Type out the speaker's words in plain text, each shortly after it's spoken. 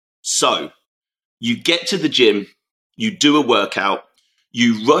So you get to the gym, you do a workout,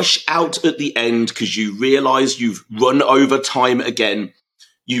 you rush out at the end because you realize you've run over time again.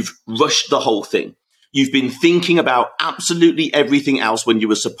 You've rushed the whole thing. You've been thinking about absolutely everything else when you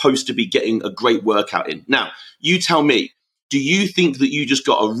were supposed to be getting a great workout in. Now, you tell me, do you think that you just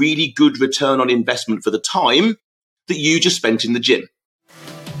got a really good return on investment for the time that you just spent in the gym?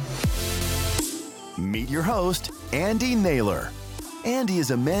 Meet your host, Andy Naylor. Andy is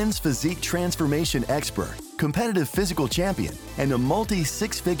a men's physique transformation expert, competitive physical champion, and a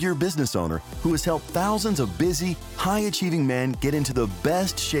multi-six-figure business owner who has helped thousands of busy, high-achieving men get into the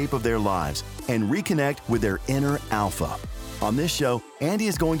best shape of their lives and reconnect with their inner alpha. On this show, Andy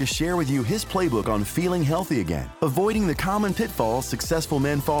is going to share with you his playbook on feeling healthy again, avoiding the common pitfalls successful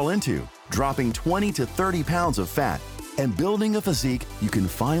men fall into, dropping 20 to 30 pounds of fat, and building a physique you can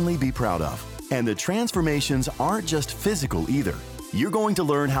finally be proud of. And the transformations aren't just physical either. You're going to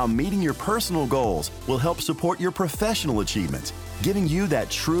learn how meeting your personal goals will help support your professional achievements, giving you that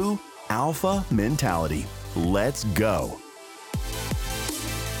true alpha mentality. Let's go.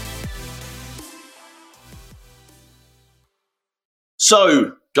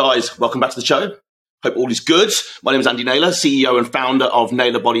 So, guys, welcome back to the show. Hope all is good. My name is Andy Naylor, CEO and founder of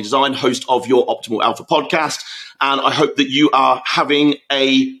Naylor Body Design, host of your Optimal Alpha podcast, and I hope that you are having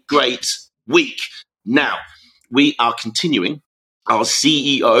a great week. Now, we are continuing our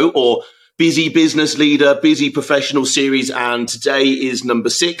CEO or Busy Business Leader, Busy Professional series, and today is number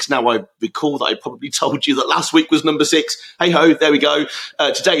 6. Now, I recall that I probably told you that last week was number 6. Hey ho, there we go.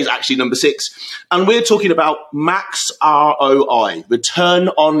 Today is actually number 6. And we're talking about max ROI, return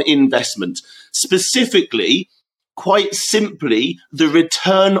on investment. Specifically, quite simply, the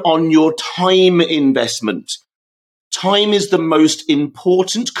return on your time investment. Time is the most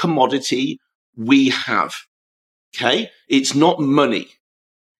important commodity we have. Okay? It's not money.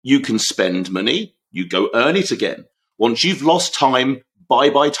 You can spend money, you go earn it again. Once you've lost time,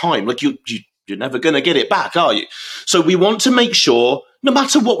 bye-bye time. Like you're never going to get it back, are you? So we want to make sure, no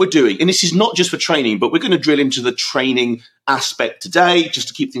matter what we're doing, and this is not just for training, but we're going to drill into the training aspect today, just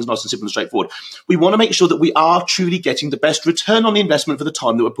to keep things nice and simple and straightforward. We want to make sure that we are truly getting the best return on the investment for the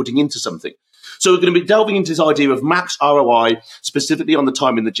time that we're putting into something. So we're going to be delving into this idea of max ROI, specifically on the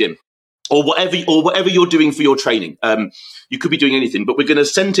time in the gym. Or whatever you're doing for your training. You could be doing anything, but we're going to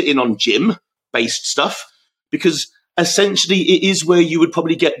center in on gym-based stuff because essentially it is where you would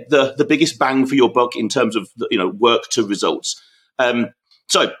probably get the biggest bang for your buck in terms of work to results.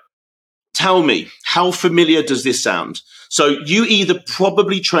 So tell me, how familiar does this sound? So you either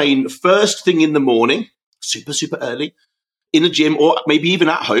probably train first thing in the morning, super, super early, in a gym or maybe even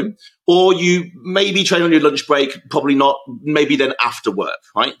at home, or you maybe train on your lunch break, probably not, maybe then after work,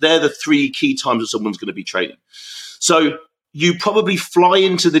 right? They're the 3 key times that someone's going to be training. So you probably fly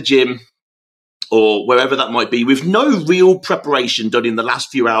into the gym or wherever that might be with no real preparation done in the last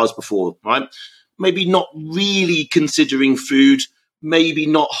few hours before, right? Maybe not really considering food, maybe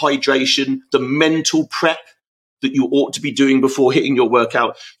not hydration, the mental prep that you ought to be doing before hitting your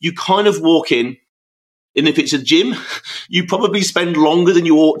workout. You kind of walk in. And if it's a gym, you probably spend longer than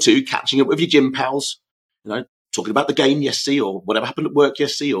you ought to catching up with your gym pals, talking about the game yesterday or whatever happened at work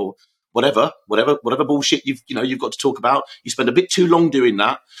yesterday or whatever bullshit you've got to talk about. You spend a bit too long doing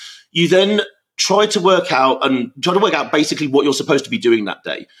that. You then try to work out basically what you're supposed to be doing that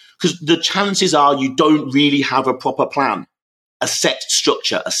day. Because the chances are you don't really have a proper plan, a set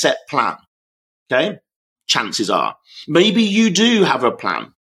structure, a set plan. Okay? Chances are. Maybe you do have a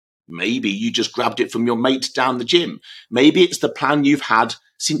plan. Maybe you just grabbed it from your mate down the gym. Maybe it's the plan you've had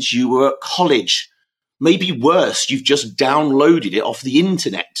since you were at college. Maybe worse, you've just downloaded it off the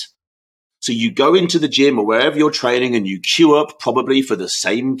internet. So you go into the gym or wherever you're training and you queue up probably for the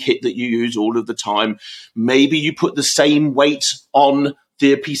same kit that you use all of the time. Maybe you put the same weight on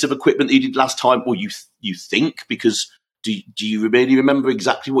the piece of equipment that you did last time, or you think, because do you really remember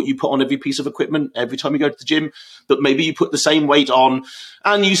exactly what you put on every piece of equipment every time you go to the gym? But maybe you put the same weight on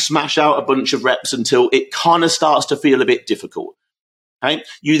and you smash out a bunch of reps until it kind of starts to feel a bit difficult. Okay?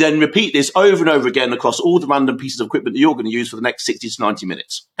 You then repeat this over and over again across all the random pieces of equipment that you're going to use for the next 60 to 90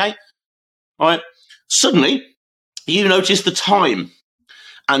 minutes. Okay? All right. Suddenly, you notice the time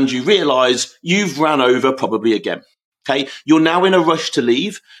and you realize you've ran over probably again. Okay? You're now in a rush to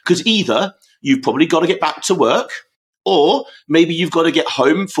leave because either you've probably got to get back to work, or maybe you've got to get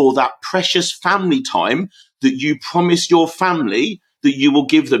home for that precious family time that you promised your family that you will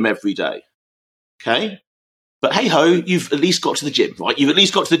give them every day. Okay? But hey ho, you've at least got to the gym, right? You've at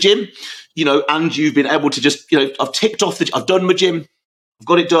least got to the gym, and you've been able to just, I've ticked off I've done my gym. I've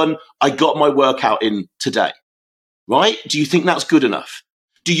got it done. I got my workout in today, right? Do you think that's good enough?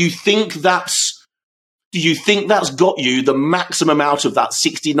 Do you think that's got you the maximum out of that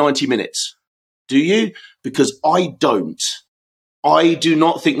 60, 90 minutes? Do you? Because I don't. I do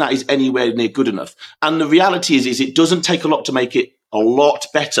not think that is anywhere near good enough. And the reality is it doesn't take a lot to make it a lot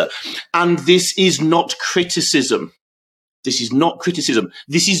better. And this is not criticism. This is not criticism.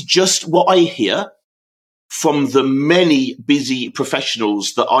 This is just what I hear from the many busy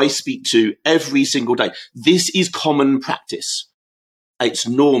professionals that I speak to every single day. This is common practice. It's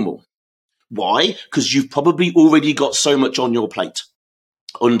normal. Why? Because you've probably already got so much on your plate.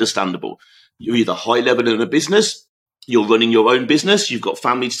 Understandable. You're either high level in a business, you're running your own business, you've got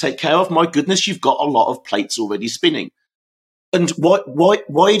family to take care of. My goodness, you've got a lot of plates already spinning. And why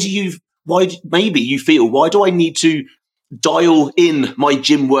do you need to dial in my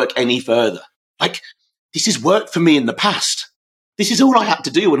gym work any further? Like, this has worked for me in the past. This is all I had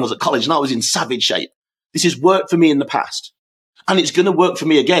to do when I was at college and I was in savage shape. This has worked for me in the past. And it's going to work for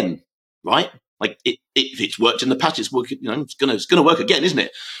me again, right? Like, if it's worked in the past, it's working, it's going to work again, isn't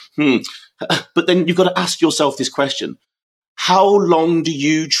it? But then you've got to ask yourself this question. How long do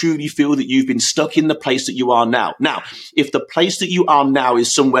you truly feel that you've been stuck in the place that you are now? Now, if the place that you are now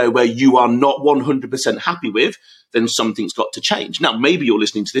is somewhere where you are not 100% happy with, then something's got to change. Now, maybe you're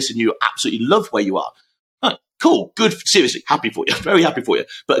listening to this and you absolutely love where you are. Right, cool, good, seriously, happy for you, very happy for you.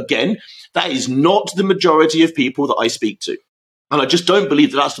 But again, that is not the majority of people that I speak to. And I just don't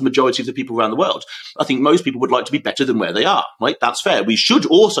believe that that's the majority of the people around the world. I think most people would like to be better than where they are, right? That's fair. We should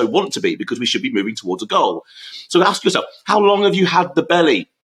also want to be, because we should be moving towards a goal. So ask yourself, how long have you had the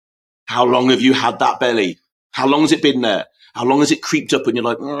belly? How long have you had that belly? How long has it been there? How long has it creeped up and you're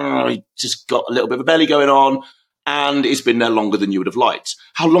like, you just got a little bit of a belly going on and it's been there longer than you would have liked?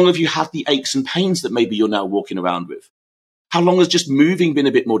 How long have you had the aches and pains that maybe you're now walking around with? How long has just moving been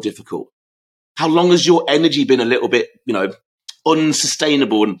a bit more difficult? How long has your energy been a little bit,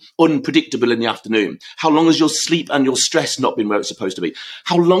 unsustainable and unpredictable in the afternoon? How long has your sleep and your stress not been where it's supposed to be?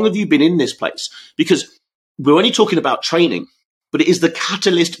 How long have you been in this place? Because we're only talking about training, but it is the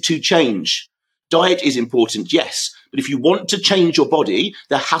catalyst to change. Diet is important, yes. But if you want to change your body,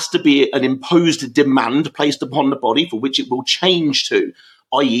 there has to be an imposed demand placed upon the body for which it will change to,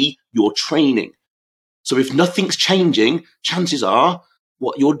 i.e. your training. So if nothing's changing, chances are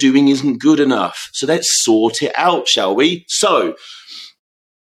what you're doing isn't good enough. So let's sort it out, shall we? So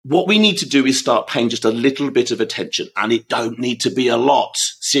what we need to do is start paying just a little bit of attention, and it don't need to be a lot,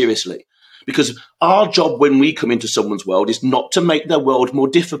 seriously. Because our job when we come into someone's world is not to make their world more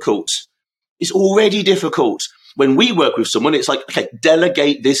difficult. It's already difficult. When we work with someone, it's like, okay,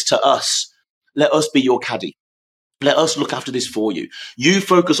 delegate this to us. Let us be your caddy. Let us look after this for you. You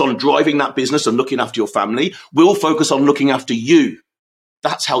focus on driving that business and looking after your family. We'll focus on looking after you.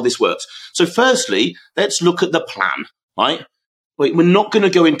 That's how this works. So firstly, let's look at the plan, right? We're not going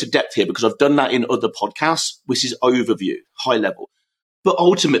to go into depth here because I've done that in other podcasts. This is overview, high level. But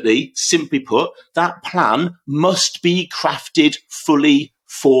ultimately, simply put, that plan must be crafted fully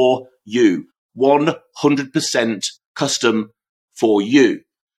for you. 100% custom for you.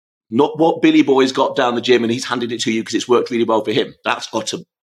 Not what Billy Boy's got down the gym and he's handed it to you because it's worked really well for him. That's utter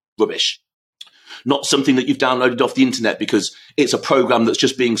rubbish. Not something that you've downloaded off the internet because it's a program that's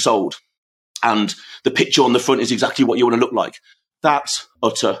just being sold and the picture on the front is exactly what you want to look like. That's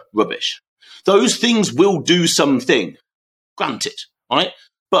utter rubbish. Those things will do something, granted, right?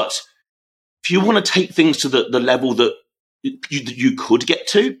 But if you want to take things to the level that you could get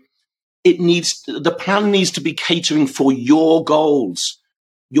to, the plan needs to be catering for your goals,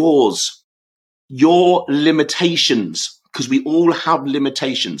 yours, your limitations, because we all have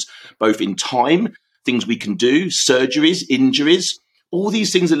limitations, both in time, things we can do, surgeries, injuries, all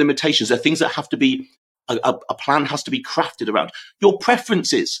these things are limitations. They're things that have to be, a plan has to be crafted around. Your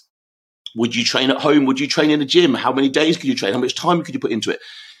preferences. Would you train at home? Would you train in a gym? How many days could you train? How much time could you put into it?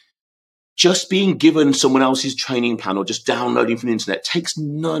 Just being given someone else's training plan or just downloading from the internet takes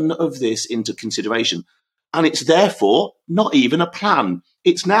none of this into consideration. And it's therefore not even a plan.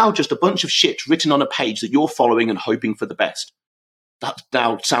 It's now just a bunch of shit written on a page that you're following and hoping for the best. That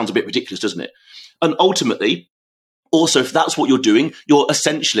now sounds a bit ridiculous, doesn't it? And ultimately, also, if that's what you're doing, you're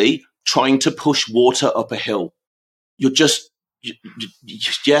essentially trying to push water up a hill. You're just,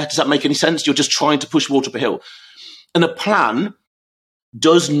 yeah, does that make any sense? You're just trying to push water up a hill. And a plan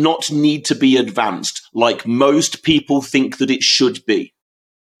does not need to be advanced like most people think that it should be.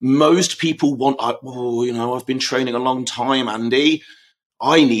 Most people want, I've been training a long time, Andy.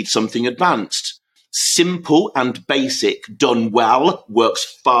 I need something advanced. Simple and basic, done well,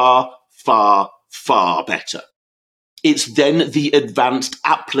 works far, far, far better. It's then the advanced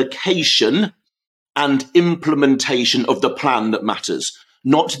application and implementation of the plan that matters.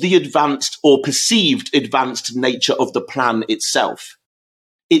 not the advanced or perceived advanced nature of the plan itself.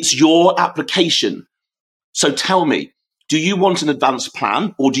 It's your application. So tell me, do you want an advanced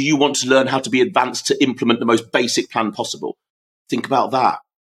plan, or do you want to learn how to be advanced to implement the most basic plan possible? Think about that.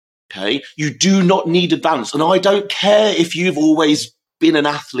 Okay. You do not need advanced. And I don't care if you've always been an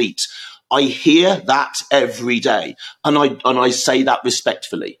athlete. I hear that every day. And I say that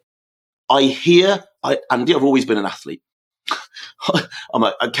respectfully. Andy, I've always been an athlete. I'm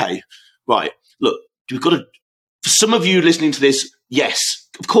like, okay, right. Look, we've got to, for some of you listening to this, yes,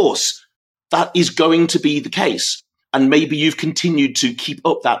 of course, that is going to be the case. And maybe you've continued to keep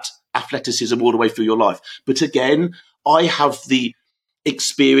up that athleticism all the way through your life. But again, I have the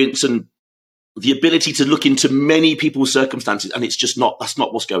experience and the ability to look into many people's circumstances, and it's just not, that's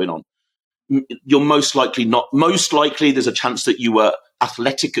not what's going on. You're most likely there's a chance that you were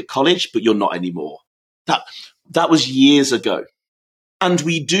athletic at college, but you're not anymore. That was years ago. And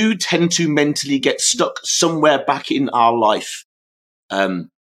we do tend to mentally get stuck somewhere back in our life,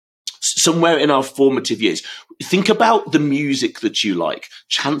 somewhere in our formative years. Think about the music that you like.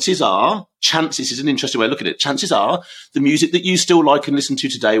 Chances is an interesting way of looking at it. Chances are the music that you still like and listen to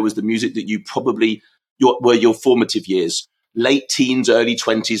today was the music that you probably were your formative years, late teens, early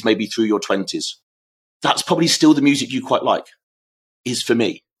 20s, maybe through your 20s. That's probably still the music you quite like, is for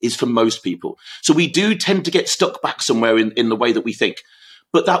me, is for most people. So we do tend to get stuck back somewhere in the way that we think.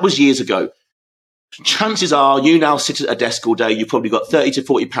 But that was years ago. Chances are you now sit at a desk all day. You've probably got 30 to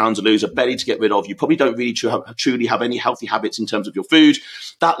 40 pounds to lose, a belly to get rid of. You probably don't really truly have any healthy habits in terms of your food.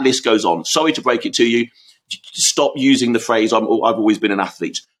 That list goes on. Sorry to break it to you. Stop using the phrase, I've always been an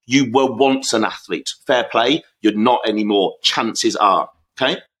athlete. You were once an athlete. Fair play. You're not anymore. Chances are.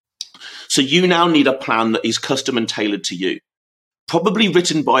 Okay. So you now need a plan that is custom and tailored to you, probably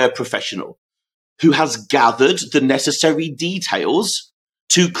written by a professional who has gathered the necessary details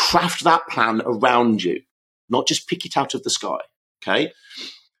to craft that plan around you, not just pick it out of the sky, okay?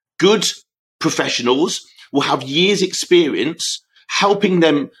 Good professionals will have years' experience helping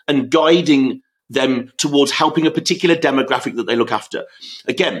them and guiding them towards helping a particular demographic that they look after.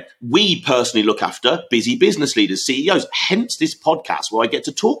 Again, we personally look after busy business leaders, CEOs, hence this podcast where I get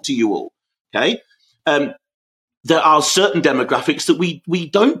to talk to you all, okay? There are certain demographics that we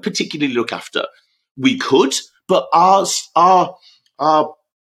don't particularly look after. We could, but our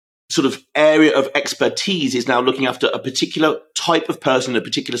sort of area of expertise is now looking after a particular type of person in a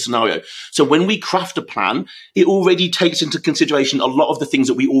particular scenario. So when we craft a plan, it already takes into consideration a lot of the things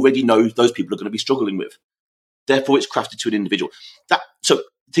that we already know those people are going to be struggling with. Therefore, it's crafted to an individual. So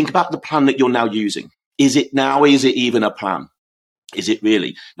think about the plan that you're now using. Is it even a plan? Is it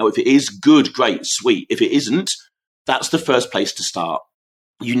really? Now, if it is, good, great, sweet. If it isn't, that's the first place to start.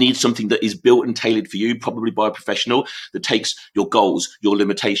 You need something that is built and tailored for you, probably by a professional that takes your goals, your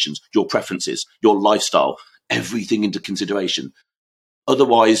limitations, your preferences, your lifestyle, everything into consideration.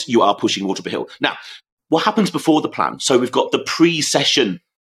 Otherwise, you are pushing water up a hill. Now, what happens before the plan? So we've got the pre-session.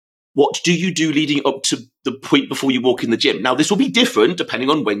 What do you do leading up to the point before you walk in the gym? Now, this will be different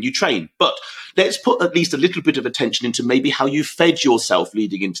depending on when you train, but let's put at least a little bit of attention into maybe how you fed yourself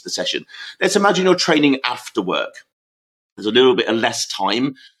leading into the session. Let's imagine you're training after work. There's a little bit of less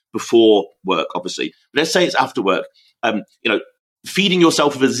time before work, obviously. Let's say it's after work. Feeding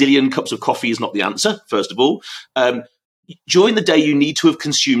yourself with a zillion cups of coffee is not the answer, first of all. During the day, you need to have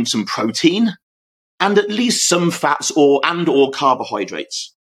consumed some protein and at least some fats or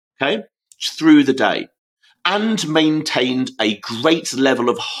carbohydrates, okay, through the day, and maintained a great level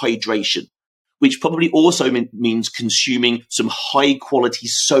of hydration, which probably also means consuming some high-quality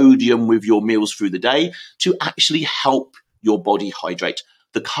sodium with your meals through the day to actually help your body hydrate.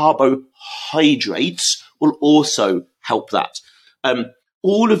 The carbohydrates will also help that.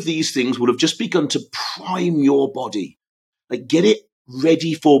 All of these things will have just begun to prime your body, like get it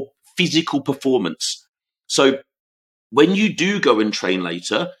ready for physical performance. So when you do go and train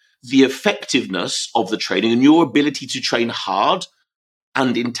later, the effectiveness of the training and your ability to train hard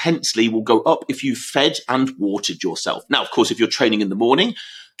and intensely will go up if you fed and watered yourself. Now, of course, if you're training in the morning,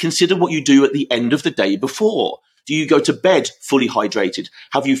 consider what you do at the end of the day before. Do you go to bed fully hydrated?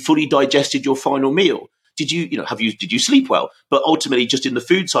 Have you fully digested your final meal? Did you sleep well? But ultimately, just in the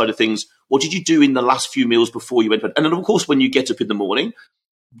food side of things, what did you do in the last few meals before you went to bed? And then, of course, when you get up in the morning,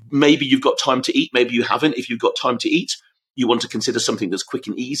 maybe you've got time to eat, maybe you haven't. If you've got time to eat, you want to consider something that's quick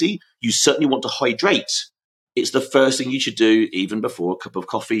and easy. You certainly want to hydrate. It's the first thing you should do, even before a cup of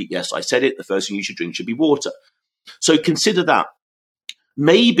coffee. Yes, I said it. The first thing you should drink should be water. So consider that.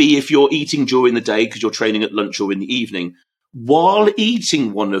 Maybe if you're eating during the day because you're training at lunch or in the evening, while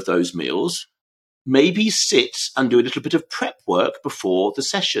eating one of those meals, maybe sit and do a little bit of prep work before the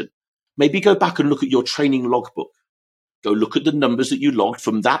session. Maybe go back and look at your training logbook. Go look at the numbers that you logged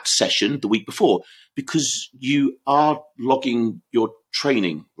from that session the week before, because you are logging your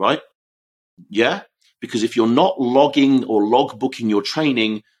training, right? Yeah? Because if you're not logging or logbooking your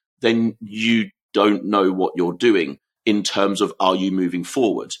training, then you don't know what you're doing in terms of, are you moving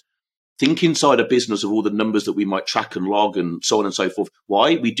forward? Think inside a business of all the numbers that we might track and log and so on and so forth.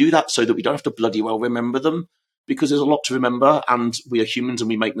 Why? We do that so that we don't have to bloody well remember them, because there's a lot to remember and we are humans and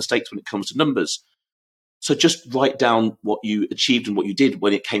we make mistakes when it comes to numbers. So just write down what you achieved and what you did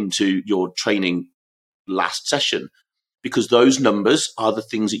when it came to your training last session, because those numbers are the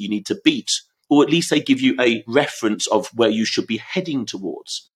things that you need to beat, or at least they give you a reference of where you should be heading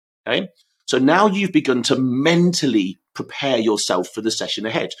towards. Okay. So now you've begun to mentally prepare yourself for the session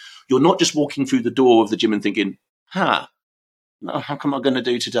ahead. You're not just walking through the door of the gym and thinking, how come I'm going to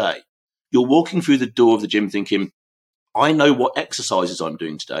do today? You're walking through the door of the gym thinking, I know what exercises I'm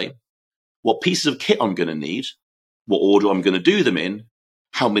doing today, what pieces of kit I'm going to need, what order I'm going to do them in,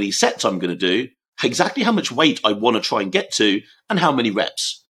 how many sets I'm going to do, exactly how much weight I want to try and get to, and how many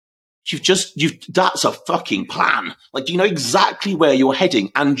reps. That's a fucking plan. Like, you know exactly where you're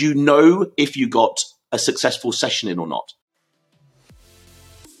heading, and you know if you got a successful session in or not.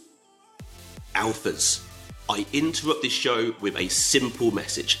 Alphas, I interrupt this show with a simple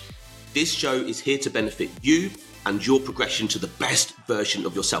message. This show is here to benefit you and your progression to the best version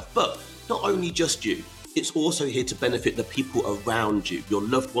of yourself. But not only just you, it's also here to benefit the people around you, your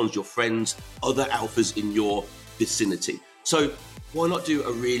loved ones, your friends, other alphas in your vicinity. So why not do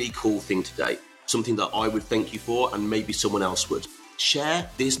a really cool thing today? Something that I would thank you for, and maybe someone else would. Share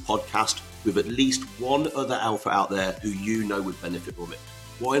this podcast with at least one other alpha out there who you know would benefit from it.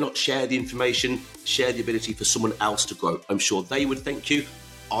 Why not share the information, share the ability for someone else to grow? I'm sure they would thank you.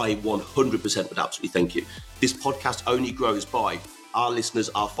 I 100% would absolutely thank you. This podcast only grows by our listeners,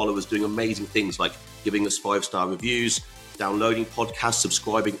 our followers doing amazing things like giving us 5-star reviews, downloading podcasts,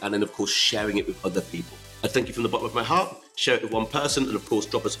 subscribing, and then of course sharing it with other people. I thank you from the bottom of my heart. Share it with one person, and of course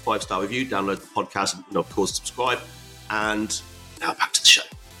drop us a 5-star review, download the podcast, and of course subscribe. And now back to the show.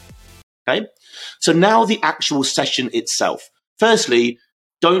 Okay, so now the actual session itself. Firstly,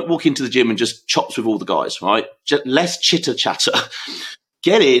 don't walk into the gym and just chops with all the guys, right? Just less chitter chatter.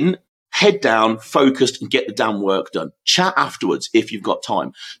 Get in, head down, focused, and get the damn work done. Chat afterwards if you've got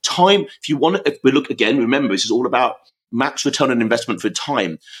time. If you want to, if we look again, remember, this is all about max return on investment for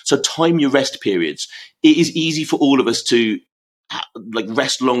time. So time your rest periods. It is easy for all of us to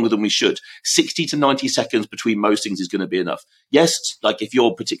rest longer than we should. 60 to 90 seconds between most things is going to be enough. Yes, like if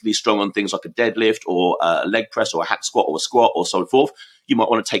you're particularly strong on things like a deadlift or a leg press or a hack squat or a squat or so forth, you might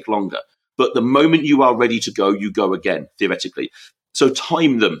want to take longer. But the moment you are ready to go, you go again, theoretically. So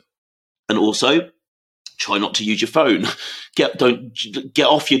time them. And also, try not to use your phone. Get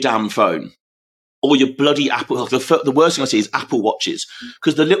off your damn phone. Or your bloody Apple. The worst thing I see is Apple Watches.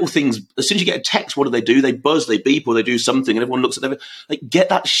 Because the little things, as soon as you get a text, what do? They buzz, they beep, or they do something, and everyone looks at them. Like, get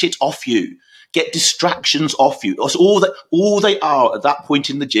that shit off you. Get distractions off you. That's all they are at that point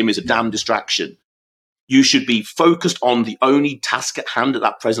in the gym is a damn distraction. You should be focused on the only task at hand at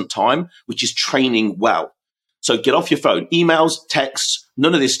that present time, which is training well. So get off your phone. Emails, texts,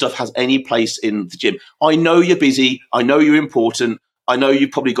 none of this stuff has any place in the gym. I know you're busy. I know you're important. I know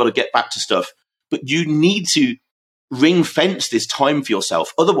you've probably got to get back to stuff. But you need to ring fence this time for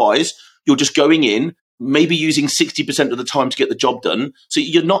yourself. Otherwise, you're just going in, maybe using 60% of the time to get the job done. So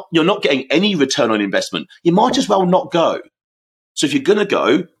you're not getting any return on investment. You might as well not go. So if you're going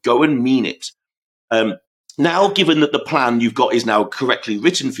to go and mean it. Now, given that the plan you've got is now correctly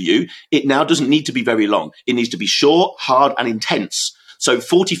written for you, it now doesn't need to be very long. It needs to be short, hard, and intense. So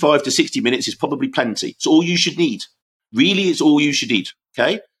 45 to 60 minutes is probably plenty. It's all you should need. Really, it's all you should need.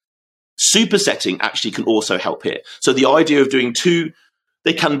 Okay? Supersetting actually can also help here. So the idea of doing two,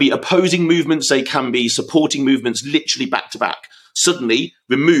 they can be opposing movements, they can be supporting movements, literally back to back, suddenly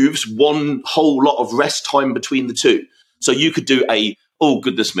removes one whole lot of rest time between the two. So you could do a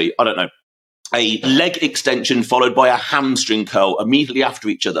leg extension followed by a hamstring curl immediately after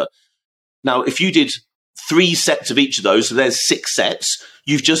each other. Now, if you did 3 sets of each of those, so there's 6 sets,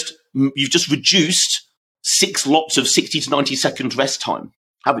 you've just reduced 6 lots of 60 to 90 second rest time,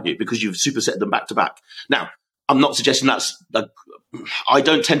 haven't you? Because you've superset them back to back. Now, I'm not suggesting I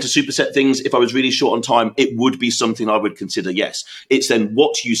don't tend to superset things. If I was really short on time, it would be something I would consider, yes. It's then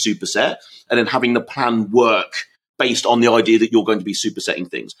what you superset and then having the plan work based on the idea that you're going to be supersetting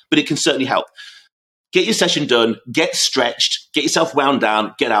things. But it can certainly help. Get your session done, get stretched, get yourself wound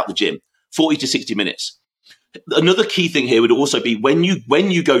down, get out the gym. 40 to 60 minutes. Another key thing here would also be when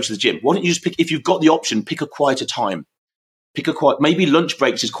you go to the gym, why don't you just pick, if you've got the option, pick a quieter time. Maybe lunch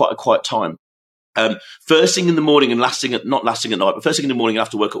breaks is quite a quiet time. First thing in the morning and not lasting at night, but first thing in the morning and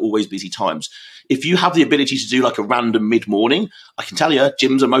after work are always busy times. If you have the ability to do like a random mid-morning, I can tell you,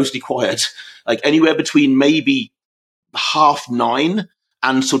 gyms are mostly quiet. Like anywhere between maybe 9:30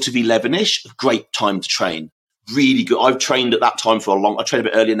 and sort of 11ish, great time to train. Really good. I've trained at that time I train a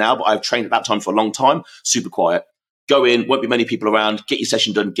bit earlier now, but I've trained at that time for a long time. Super quiet. Go in, won't be many people around, get your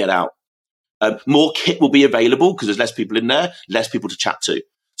session done, get out. More kit will be available because there's less people in there, less people to chat to.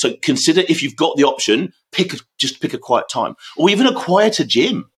 So consider, if you've got the option, just pick a quiet time, or even a quieter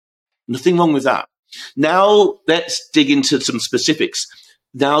gym. Nothing wrong with that. Now let's dig into some specifics.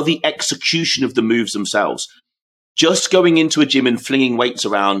 Now the execution of the moves themselves. Just going into a gym and flinging weights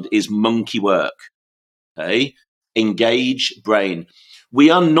around is monkey work. Okay, engage brain. We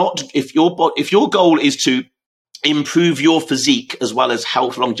are not. If your goal is to improve your physique as well as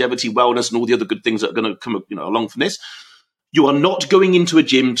health, longevity, wellness, and all the other good things that are going to come, along from this, you are not going into a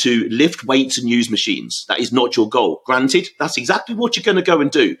gym to lift weights and use machines. That is not your goal. Granted, that's exactly what you're going to go and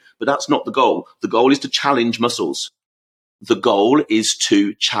do, but that's not the goal. The goal is to challenge muscles.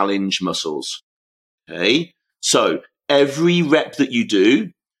 Okay, so every rep that you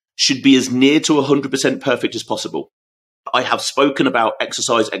do should be as near to 100% perfect as possible. I have spoken about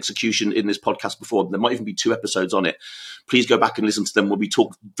exercise execution in this podcast before. There might even be 2 episodes on it. Please go back and listen to them where we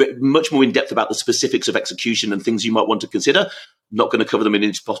talk much more in depth about the specifics of execution and things you might want to consider. I'm not going to cover them in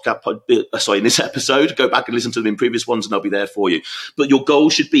this in this episode. Go back and listen to them in previous ones and they'll be there for you. But your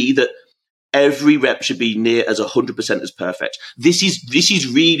goal should be that every rep should be near as 100% as perfect. This is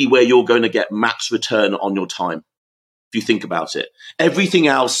really where you're going to get max return on your time. If you think about it, everything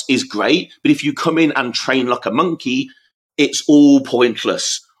else is great. But if you come in and train like a monkey, it's all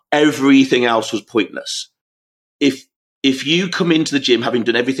pointless. Everything else was pointless. If you come into the gym having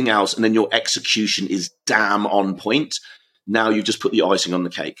done everything else and then your execution is damn on point, now you've just put the icing on the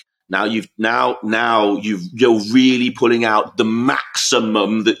cake. Now you're really pulling out the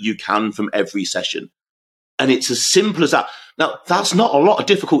maximum that you can from every session. And it's as simple as that. Now, that's not a lot of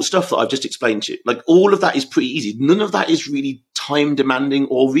difficult stuff that I've just explained to you. Like, all of that is pretty easy. None of that is really time demanding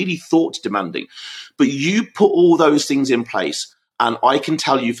or really thought demanding. But you put all those things in place, and I can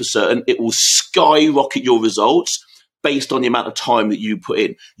tell you for certain it will skyrocket your results based on the amount of time that you put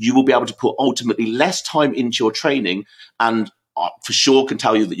in. You will be able to put ultimately less time into your training, and for sure can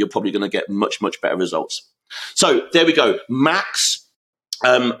tell you that you're probably going to get much, much better results. So there we go. Max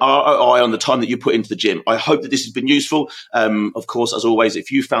ROI on the time that you put into the gym. I hope that this has been useful. Of course, as always,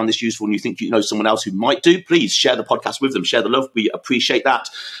 if you found this useful and you think you know someone else who might do, please share the podcast with them. Share the love. We appreciate that.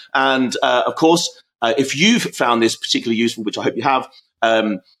 And of course, if you've found this particularly useful, which I hope you have,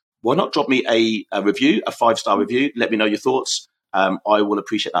 why not drop me a review, a 5-star review? Let me know your thoughts. I will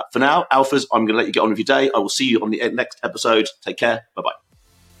appreciate that. For now, Alphas, I'm going to let you get on with your day. I will see you on the next episode. Take care. Bye-bye.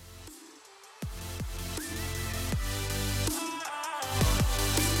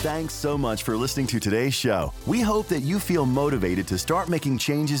 Thanks so much for listening to today's show. We hope that you feel motivated to start making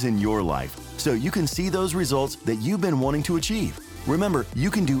changes in your life so you can see those results that you've been wanting to achieve. Remember, you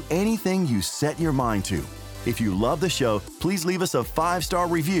can do anything you set your mind to. If you love the show, please leave us a 5-star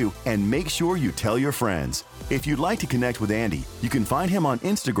review and make sure you tell your friends. If you'd like to connect with Andy, you can find him on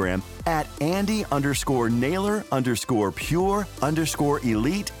Instagram at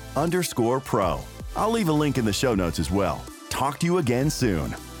Andy_Naylor_pure_elite_pro. I'll leave a link in the show notes as well. Talk to you again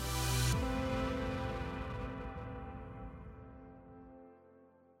soon.